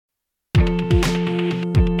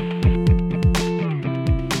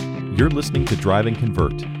You're listening to Drive and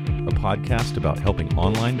Convert, a podcast about helping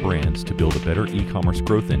online brands to build a better e-commerce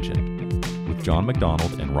growth engine with John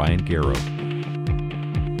McDonald and Ryan Garrow.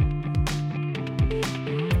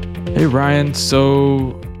 Hey, Ryan.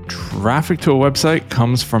 So traffic to a website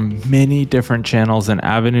comes from many different channels and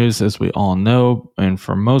avenues, as we all know. And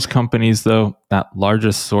for most companies, though, that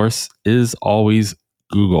largest source is always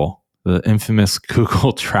Google, the infamous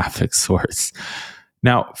Google traffic source.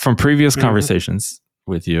 Now, from previous conversations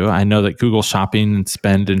with you, I know that Google Shopping and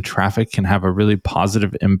spend and traffic can have a really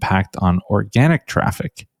positive impact on organic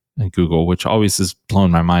traffic in Google, which always has blown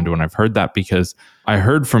my mind when I've heard that, because I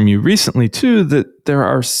heard from you recently too that there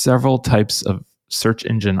are several types of search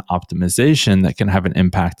engine optimization that can have an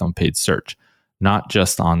impact on paid search, not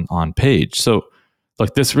just on page. So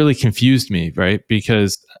look, this really confused me, right?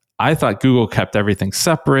 Because I thought Google kept everything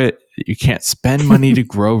separate. You can't spend money to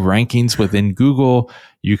grow rankings within Google.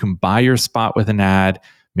 You can buy your spot with an ad,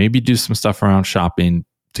 maybe do some stuff around shopping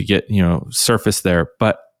to get, surface there.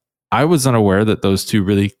 But I was unaware that those two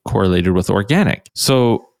really correlated with organic.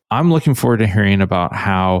 So I'm looking forward to hearing about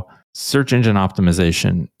how search engine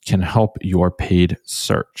optimization can help your paid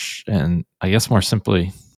search. And I guess more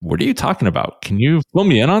simply, what are you talking about? Can you fill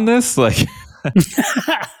me in on this?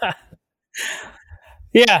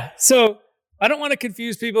 Yeah. So I don't want to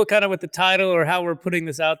confuse people kind of with the title or how we're putting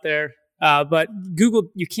this out there. But Google,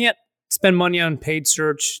 you can't spend money on paid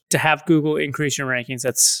search to have Google increase your rankings.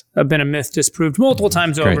 That's been a myth disproved multiple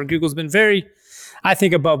times over. Google's been very, I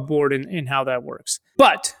think, above board in how that works.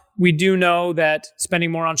 But we do know that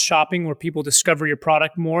spending more on shopping, where people discover your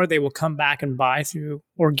product more, they will come back and buy through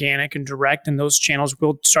organic and direct, and those channels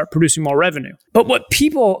will start producing more revenue. But what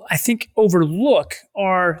people, I think, overlook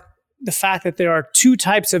are the fact that there are two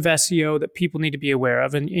types of SEO that people need to be aware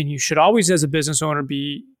of. And you should always, as a business owner,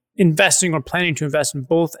 be investing or planning to invest in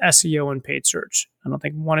both SEO and paid search. I don't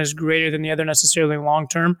think one is greater than the other necessarily long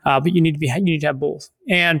term, but you need to have both.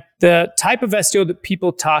 And the type of SEO that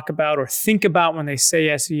people talk about or think about when they say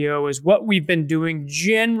SEO is what we've been doing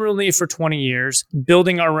generally for 20 years,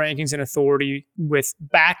 building our rankings and authority with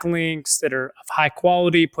backlinks that are of high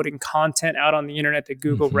quality, putting content out on the internet that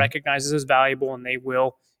Google recognizes as valuable, and they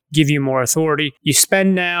will give you more authority. You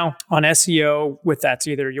spend now on SEO with that's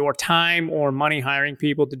either your time or money hiring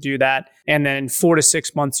people to do that. And then in 4 to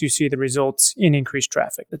 6 months, you see the results in increased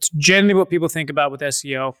traffic. That's generally what people think about with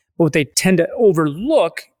SEO. But what they tend to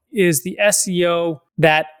overlook is the SEO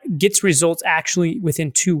that gets results actually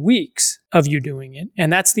within 2 weeks of you doing it.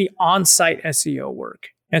 And that's the on-site SEO work.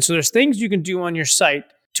 And so there's things you can do on your site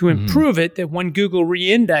to improve it that when Google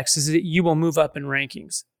re-indexes it, you will move up in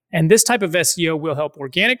rankings. And this type of SEO will help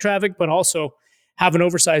organic traffic, but also have an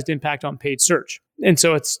oversized impact on paid search. And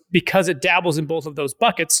so it's because it dabbles in both of those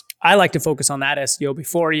buckets, I like to focus on that SEO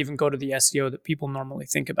before I even go to the SEO that people normally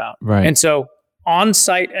think about. Right. And so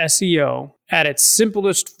on-site SEO at its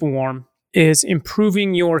simplest form is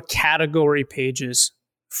improving your category pages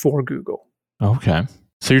for Google. Okay.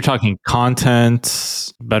 So you're talking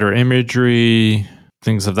content, better imagery,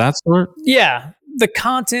 things of that sort? Yeah. The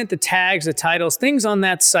content, the tags, the titles, things on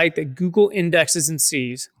that site that Google indexes and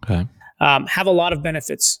sees have a lot of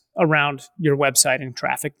benefits around your website and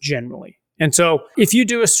traffic generally. And so if you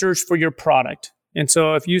do a search for your product, and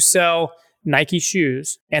so if you sell Nike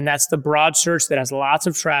shoes, and that's the broad search that has lots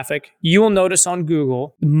of traffic, you will notice on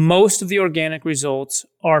Google, most of the organic results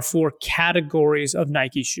are for categories of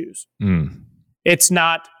Nike shoes. It's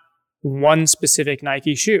not one specific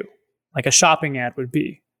Nike shoe, like a shopping ad would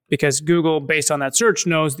be. Because Google, based on that search,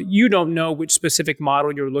 knows that you don't know which specific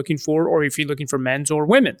model you're looking for, or if you're looking for men's or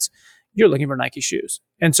women's. You're looking for Nike shoes.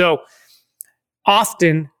 And so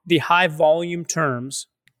often the high volume terms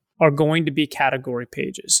are going to be category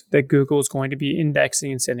pages that Google is going to be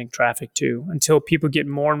indexing and sending traffic to until people get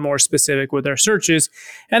more and more specific with their searches.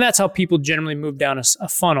 And that's how people generally move down a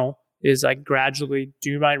funnel, is like gradually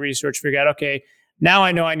do my research, figure out, okay, now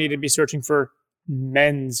I know I need to be searching for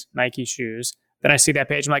men's Nike shoes. Then I see that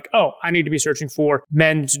page. I'm like, oh, I need to be searching for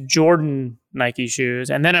men's Jordan Nike shoes.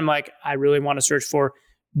 And then I'm like, I really want to search for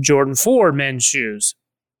Jordan 4 men's shoes.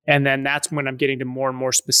 And then that's when I'm getting to more and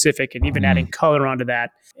more specific and even adding color onto that.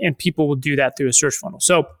 And people will do that through a search funnel.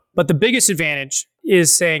 So, but the biggest advantage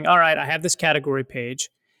is saying, all right, I have this category page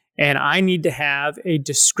and I need to have a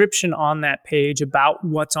description on that page about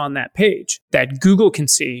what's on that page that Google can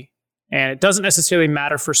see. And it doesn't necessarily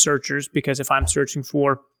matter for searchers, because if I'm searching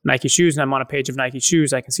for Nike shoes and I'm on a page of Nike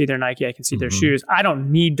shoes, I can see their Nike, I can see their shoes. I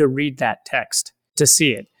don't need to read that text to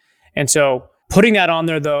see it. And so putting that on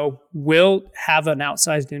there, though, will have an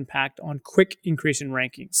outsized impact on quick increase in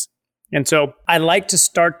rankings. And so I like to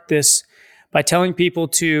start this by telling people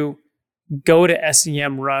to go to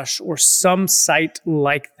SEMrush or some site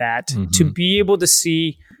like that to be able to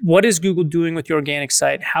see what is Google doing with your organic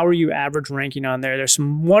site? How are you average ranking on there? There's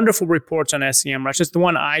some wonderful reports on SEMrush. It's the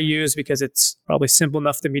one I use because it's probably simple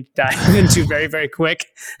enough to me to dive into very, very quick.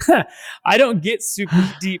 I don't get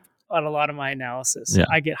super deep on a lot of my analysis. Yeah.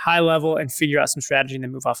 I get high level and figure out some strategy and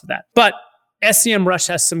then move off of that. But SEMrush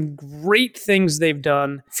has some great things they've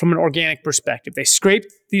done from an organic perspective. They scrape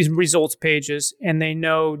these results pages and they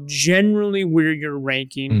know generally where you're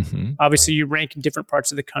ranking. Obviously, you rank in different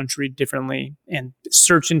parts of the country differently, and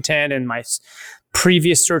search intent and my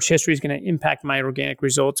previous search history is going to impact my organic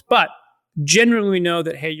results. But generally, we know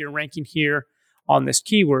that, hey, you're ranking here on this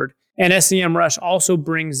keyword. And SEMrush also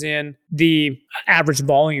brings in the average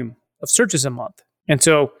volume of searches a month. And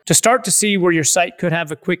so to start to see where your site could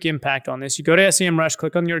have a quick impact on this, you go to SEMrush,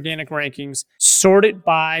 click on the organic rankings, sort it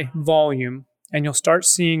by volume, and you'll start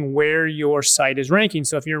seeing where your site is ranking.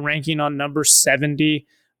 So if you're ranking on number 70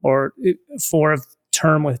 or for a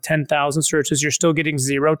term with 10,000 searches, you're still getting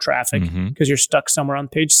zero traffic because you're stuck somewhere on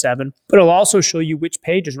page 7. But it'll also show you which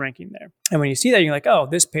page is ranking there. And when you see that, you're like, oh,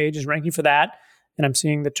 this page is ranking for that. And I'm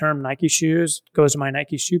seeing the term Nike shoes, goes to my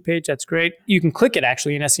Nike shoe page. That's great. You can click it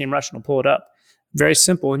actually in SEMrush and it'll pull it up. Very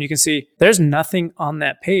simple. And you can see there's nothing on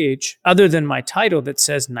that page other than my title that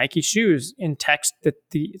says Nike shoes in text that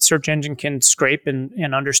the search engine can scrape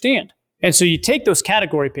and understand. And so you take those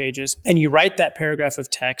category pages and you write that paragraph of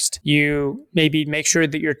text. You maybe make sure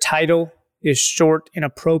that your title is short and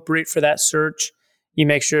appropriate for that search. You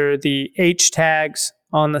make sure the H tags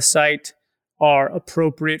on the site are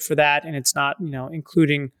appropriate for that, and it's not,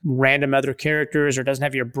 including random other characters, or doesn't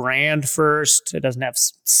have your brand first. It doesn't have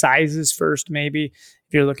sizes first, maybe,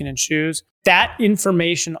 if you're looking at shoes. That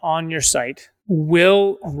information on your site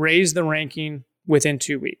will raise the ranking within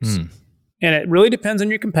 2 weeks. And it really depends on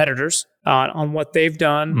your competitors, on what they've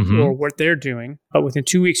done or what they're doing. But within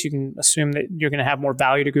 2 weeks, you can assume that you're going to have more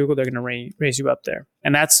value to Google. They're going to raise you up there.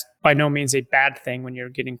 And that's by no means a bad thing when you're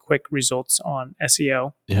getting quick results on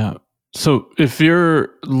SEO. Yeah. So if you're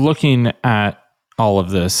looking at all of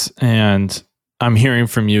this, and I'm hearing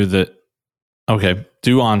from you that, okay,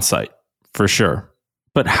 do on-site for sure.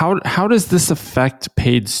 But how does this affect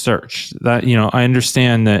paid search? That, I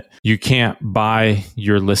understand that you can't buy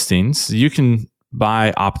your listings. You can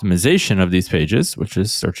buy optimization of these pages, which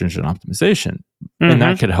is search engine optimization, and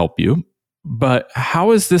that could help you. But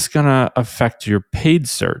how is this going to affect your paid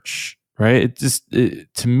search? Right?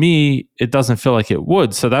 To me, it doesn't feel like it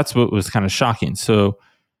would. So that's what was kind of shocking. So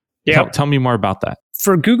tell me more about that.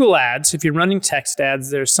 For Google Ads, if you're running text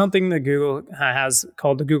ads, there's something that Google has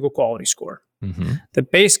called the Google Quality Score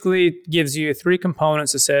that basically gives you 3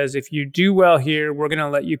 components that says, if you do well here, we're going to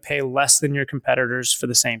let you pay less than your competitors for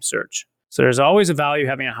the same search. So there's always a value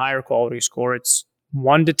having a higher quality score. It's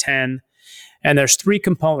 1 to 10. And there's 3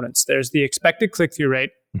 components. There's the expected click-through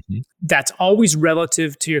rate. That's always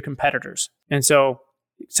relative to your competitors. And so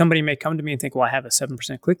somebody may come to me and think, well, I have a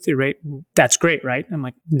 7% click-through rate. That's great, right? I'm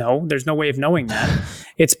like, no, there's no way of knowing that.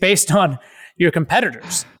 It's based on your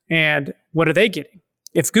competitors. And what are they getting?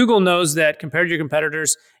 If Google knows that compared to your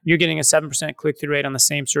competitors, you're getting a 7% click-through rate on the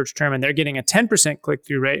same search term and they're getting a 10%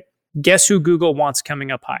 click-through rate, guess who Google wants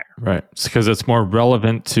coming up higher? Right. It's because it's more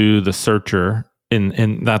relevant to the searcher,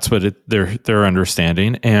 and that's what they're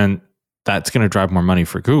understanding. And that's going to drive more money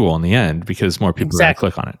for Google in the end because more people are going to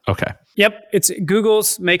click on it. Okay. Yep. It's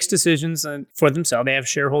Google's makes decisions for themselves. They have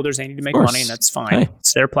shareholders. They need to make money, and that's fine. Hey.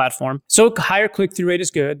 It's their platform. So higher click-through rate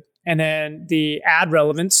is good. And then the ad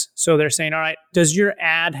relevance. So they're saying, all right, does your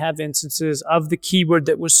ad have instances of the keyword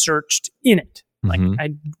that was searched in it?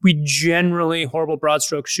 We generally, horrible broad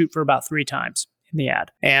strokes, shoot for about 3 times in the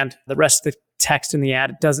ad. And the rest of the text in the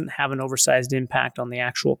ad, it doesn't have an oversized impact on the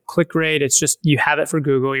actual click rate. It's just you have it for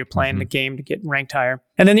Google. You're playing the game to get ranked higher.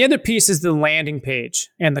 And then the other piece is the landing page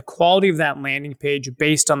and the quality of that landing page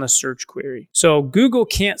based on the search query. So Google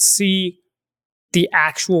can't see the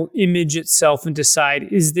actual image itself and decide,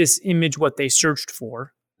 is this image what they searched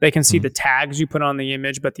for? They can see the tags you put on the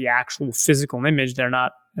image, but the actual physical image, they're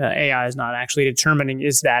not, AI is not actually determining,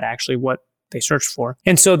 is that actually what they searched for?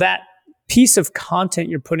 And so that piece of content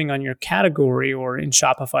you're putting on your category, or in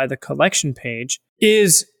Shopify, the collection page,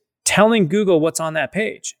 is telling Google what's on that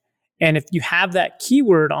page. And if you have that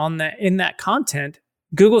keyword in that content,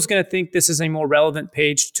 Google's going to think this is a more relevant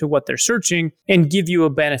page to what they're searching and give you a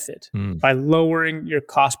benefit by lowering your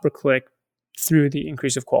cost per click through the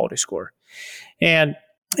increase of quality score. And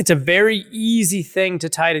it's a very easy thing to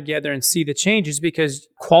tie together and see the changes because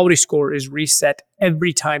quality score is reset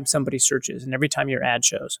every time somebody searches and every time your ad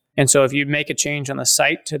shows. And so if you make a change on the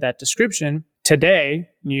site to that description, today,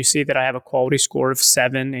 you see that I have a quality score of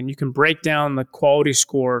 7, and you can break down the quality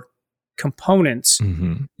score components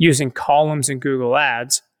using columns in Google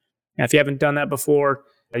Ads. Now, if you haven't done that before,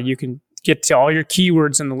 you can get to all your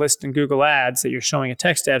keywords in the list in Google Ads that you're showing a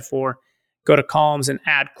text ad for, go to columns and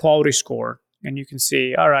add quality score. And you can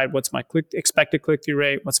see, all right, what's my expected click-through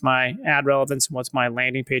rate? What's my ad relevance? And what's my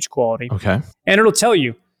landing page quality? Okay. And it'll tell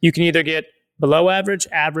you, you can either get below average,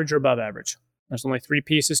 average, or above average. There's only 3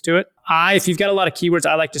 pieces to it. If you've got a lot of keywords,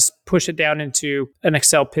 I like to push it down into an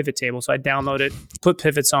Excel pivot table. So I download it, put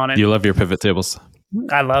pivots on it. You love your pivot tables.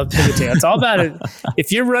 I love pivot tables. It's all about it.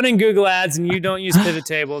 If you're running Google Ads and you don't use pivot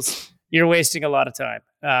tables, you're wasting a lot of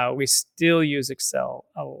time. We still use Excel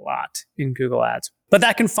a lot in Google Ads. But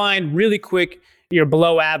that can find really quick your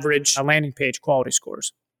below average landing page quality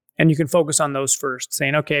scores. And you can focus on those first,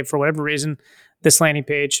 saying, okay, for whatever reason, this landing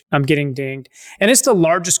page, I'm getting dinged. And it's the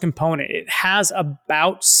largest component. It has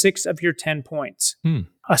about 6 of your 10 points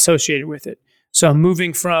associated with it. So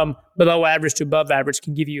moving from below average to above average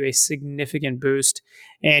can give you a significant boost.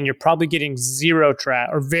 And you're probably getting zero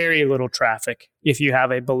or very little traffic if you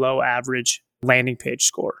have a below average landing page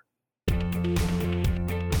score.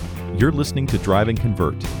 You're listening to Drive and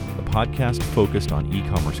Convert, a podcast focused on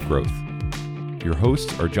e-commerce growth. Your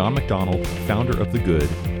hosts are John McDonald, founder of The Good,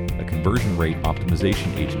 a conversion rate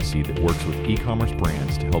optimization agency that works with e-commerce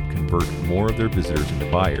brands to help convert more of their visitors into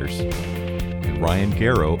buyers, and Ryan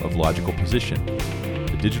Garrow of Logical Position,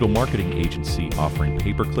 a digital marketing agency offering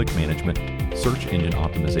pay-per-click management, search engine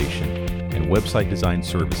optimization, and website design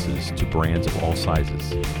services to brands of all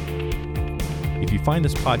sizes. If you find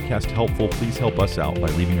this podcast helpful, please help us out by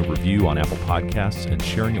leaving a review on Apple Podcasts and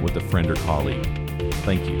sharing it with a friend or colleague.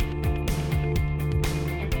 Thank you.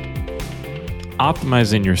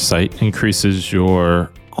 Optimizing your site increases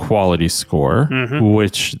your quality score,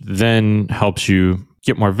 which then helps you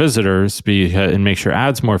get more visitors and makes your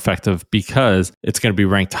ads more effective because it's going to be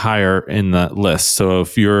ranked higher in the list. So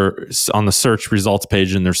if you're on the search results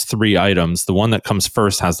page and there's 3 items, the one that comes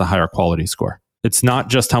first has the higher quality score. It's not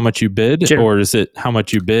just how much you bid, or is it how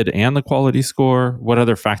much you bid and the quality score? What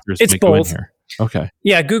other factors make you in here? Okay.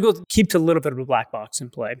 Yeah, Google keeps a little bit of a black box in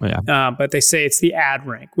play. Yeah. But they say it's the ad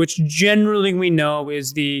rank, which generally we know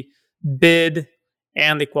is the bid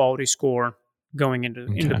and the quality score going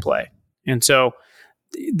into play. And so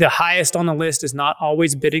the highest on the list is not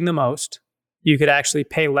always bidding the most. You could actually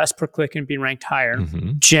pay less per click and be ranked higher.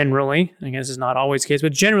 Generally, I guess it's not always the case,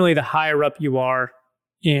 but generally the higher up you are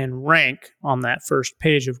in rank on that first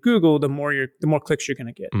page of Google, the more clicks you're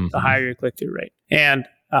going to get, the higher your click-through rate. And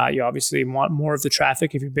you obviously want more of the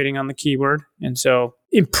traffic if you're bidding on the keyword. And so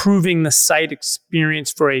improving the site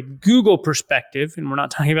experience for a Google perspective, and we're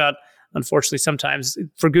not talking about, unfortunately, sometimes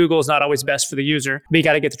for Google is not always best for the user, but you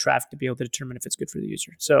got to get the traffic to be able to determine if it's good for the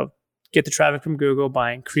user. So get the traffic from Google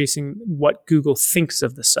by increasing what Google thinks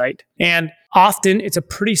of the site. And often it's a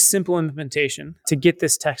pretty simple implementation to get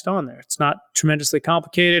this text on there. It's not tremendously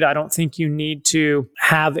complicated. I don't think you need to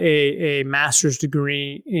have a master's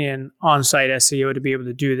degree in on-site SEO to be able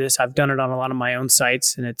to do this. I've done it on a lot of my own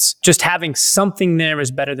sites, and it's just having something there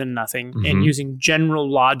is better than nothing. And using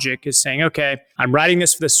general logic is saying, okay, I'm writing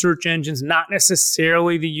this for the search engines, not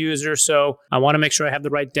necessarily the user. So I want to make sure I have the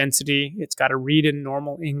right density. It's got to read in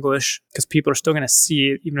normal English because people are still going to see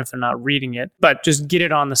it even if they're not reading it, but just get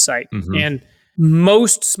it on the site. And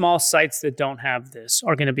most small sites that don't have this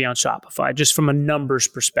are going to be on Shopify, just from a numbers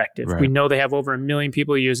perspective. Right. We know they have over 1 million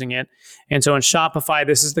people using it. And so in Shopify,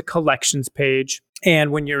 this is the collections page.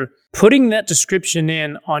 And when you're putting that description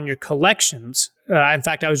in on your collections, in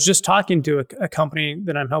fact, I was just talking to a company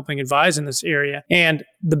that I'm helping advise in this area, and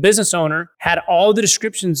the business owner had all the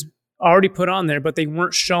descriptions already put on there, but they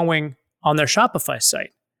weren't showing on their Shopify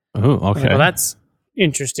site. Oh, okay. Well, that's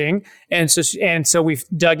interesting. And so we've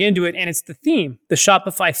dug into it, and it's the theme. The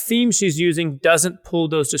Shopify theme she's using doesn't pull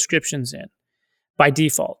those descriptions in by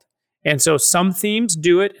default. And so some themes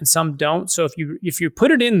do it and some don't. So if you put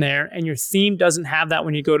it in there and your theme doesn't have that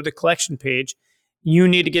when you go to the collection page, you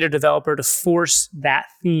need to get a developer to force that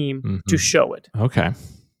theme to show it. Okay.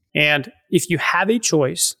 And if you have a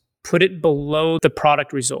choice, put it below the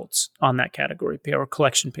product results on that category or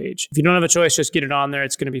collection page. If you don't have a choice, just get it on there.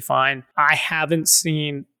 It's going to be fine. I haven't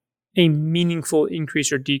seen a meaningful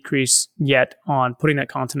increase or decrease yet on putting that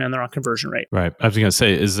content in there on conversion rate. Right. I was going to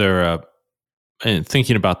say, is there and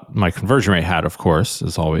thinking about my conversion rate hat, of course,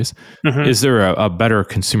 as always, is there a better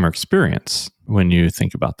consumer experience when you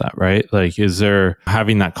think about that, right? Like, is there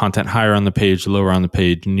having that content higher on the page, lower on the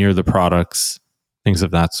page, near the products, things of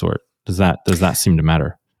that sort? Does that seem to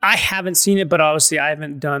matter? I haven't seen it, but obviously I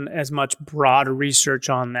haven't done as much broad research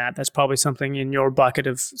on that. That's probably something in your bucket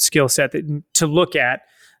of skill set to look at.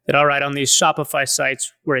 That, all right, on these Shopify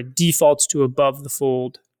sites where it defaults to above the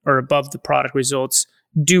fold or above the product results,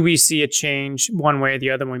 do we see a change one way or the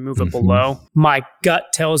other when we move it below? My gut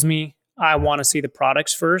tells me I want to see the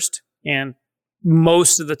products first. And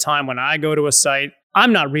most of the time when I go to a site,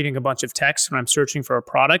 I'm not reading a bunch of text when I'm searching for a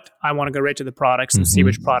product. I want to go right to the products and see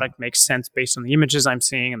which product makes sense based on the images I'm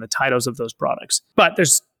seeing and the titles of those products. But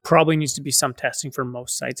there's probably needs to be some testing for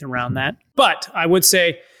most sites around that. But I would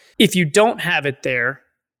say if you don't have it there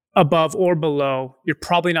above or below, you're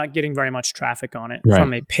probably not getting very much traffic on it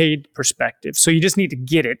from a paid perspective. So you just need to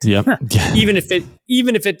get it, even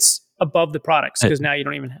if it's above the products, because now you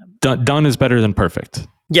don't even have done is better than perfect.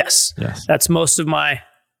 Yes. That's most of my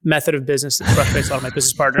method of business that frustrates a lot of my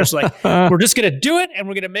business partners. Like, we're just going to do it and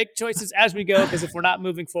we're going to make choices as we go, because if we're not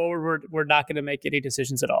moving forward, we're not going to make any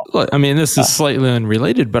decisions at all. Look, I mean, this is slightly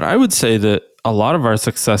unrelated, but I would say that a lot of our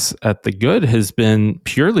success at The Good has been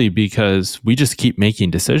purely because we just keep making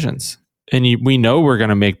decisions. And we know we're going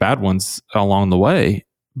to make bad ones along the way,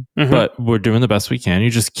 but we're doing the best we can. You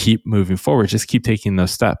just keep moving forward, just keep taking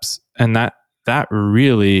those steps. And that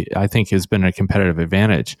really, I think, has been a competitive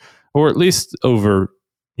advantage, or at least over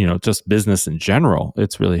just business in general.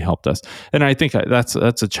 It's really helped us. And I think that's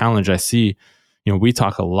a challenge I see. We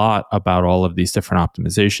talk a lot about all of these different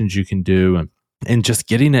optimizations you can do, and just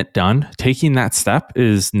getting it done, taking that step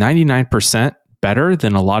is 99% better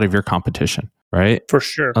than a lot of your competition, right? For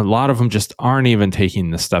sure. A lot of them just aren't even taking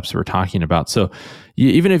the steps we're talking about. So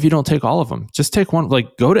even if you don't take all of them, just take one,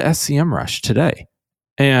 like go to SEMrush today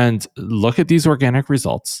and look at these organic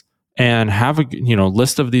results and have a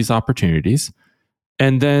list of these opportunities,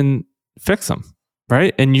 and then fix them,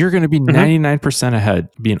 right? And you're going to be 99% ahead,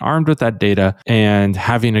 being armed with that data and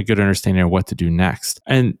having a good understanding of what to do next.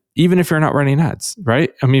 And even if you're not running ads,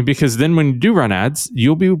 right? I mean, because then when you do run ads,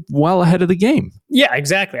 you'll be well ahead of the game. Yeah,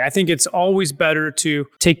 exactly. I think it's always better to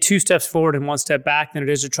take 2 steps forward and 1 step back than it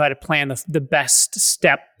is to try to plan the best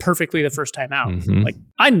step perfectly the first time out. Like,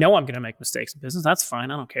 I know I'm going to make mistakes in business. That's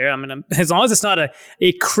fine. I don't care. As long as it's not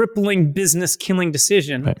a crippling business killing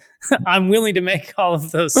decision, I'm willing to make all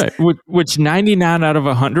of those. Right. Which 99 out of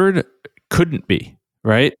 100 couldn't be.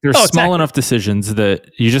 Right? There's small enough decisions that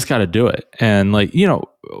you just got to do it. And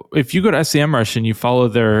if you go to SEMrush and you follow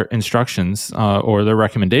their instructions or their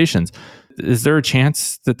recommendations, is there a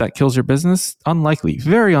chance that kills your business? Unlikely.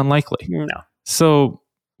 Very unlikely. No. So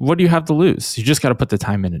what do you have to lose? You just got to put the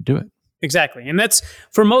time in and do it. Exactly. And that's,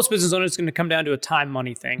 for most business owners, it's going to come down to a time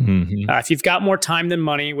money thing. If you've got more time than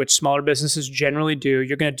money, which smaller businesses generally do,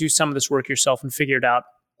 you're going to do some of this work yourself and figure it out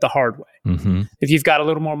the hard way. If you've got a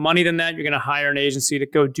little more money than that, you're going to hire an agency to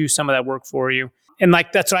go do some of that work for you. And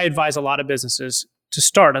that's what I advise a lot of businesses to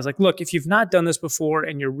start. I was like, look, if you've not done this before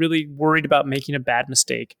and you're really worried about making a bad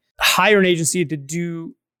mistake, hire an agency to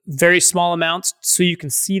do very small amounts so you can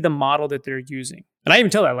see the model that they're using. And I even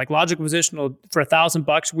tell that, like, Logical Position for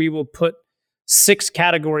 $1,000, we will put 6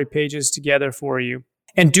 category pages together for you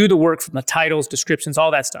and do the work from the titles, descriptions,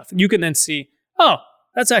 all that stuff. And you can then see, oh,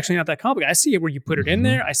 that's actually not that complicated. I see where you put it in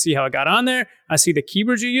there. I see how it got on there. I see the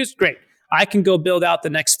keywords you used. Great. I can go build out the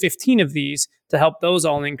next 15 of these to help those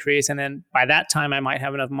all increase. And then by that time, I might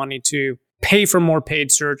have enough money to pay for more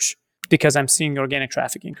paid search because I'm seeing organic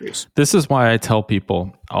traffic increase. This is why I tell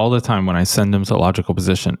people all the time when I send them to Logical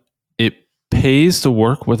Position, it pays to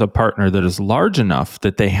work with a partner that is large enough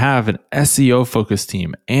that they have an SEO focused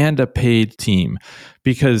team and a paid team,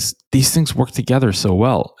 because these things work together so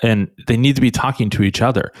well and they need to be talking to each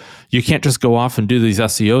other. You can't just go off and do these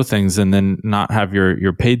SEO things and then not have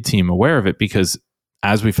your paid team aware of it, because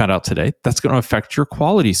as we found out today, that's going to affect your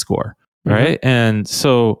quality score, right? And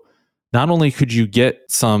so not only could you get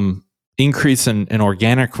some increase in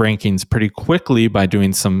organic rankings pretty quickly by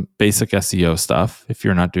doing some basic SEO stuff if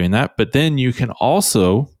you're not doing that, but then you can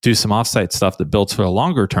also do some offsite stuff that builds for a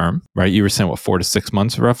longer term, right? You were saying 4 to 6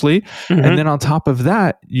 months roughly. And then on top of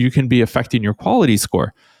that, you can be affecting your quality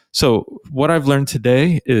score. So what I've learned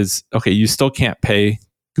today is, okay, you still can't pay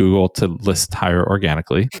Google to list higher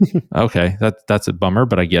organically. Okay, that's a bummer,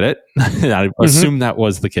 but I get it. I assume that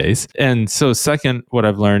was the case. And so second, what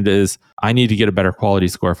I've learned is I need to get a better quality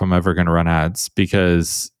score if I'm ever going to run ads,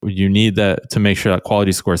 because you need that to make sure that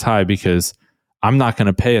quality score is high, because I'm not going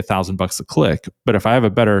to pay $1,000 a click. But if I have a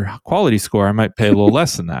better quality score, I might pay a little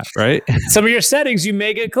less than that, right? Some of your settings, you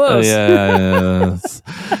may get close.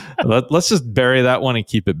 Let's just bury that one and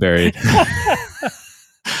keep it buried.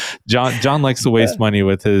 John likes to waste money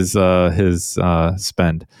with his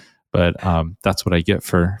spend. But that's what I get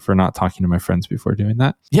for not talking to my friends before doing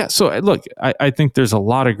that. Yeah. So look, I think there's a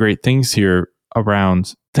lot of great things here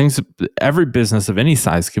around things that every business of any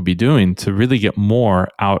size could be doing to really get more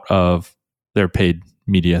out of their paid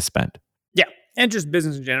media spend. Yeah. And just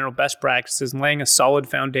business in general, best practices, laying a solid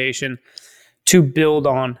foundation to build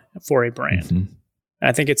on for a brand. Mm-hmm.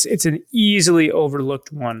 I think it's an easily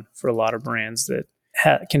overlooked one for a lot of brands that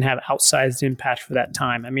can have outsized impact for that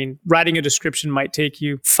time. I mean, writing a description might take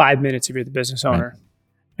you 5 minutes if you're the business owner. Right.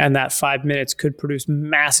 And that 5 minutes could produce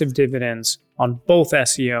massive dividends on both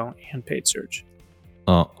SEO and paid search.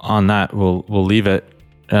 On that, we'll leave it.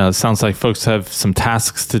 Sounds like folks have some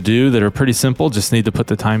tasks to do that are pretty simple. Just need to put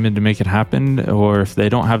the time in to make it happen. Or if they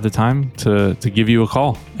don't have the time, to give you a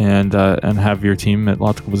call and have your team at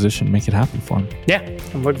Logical Position make it happen for them. Yeah,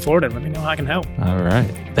 I'm looking forward to it. Let me know how I can help. All right.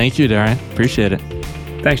 Thank you, Darian. Appreciate it.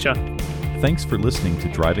 Thanks, John. Thanks for listening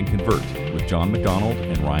to Drive and Convert with John McDonald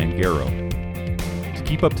and Ryan Garrow. To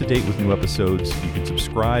keep up to date with new episodes, you can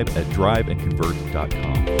subscribe at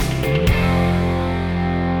driveandconvert.com.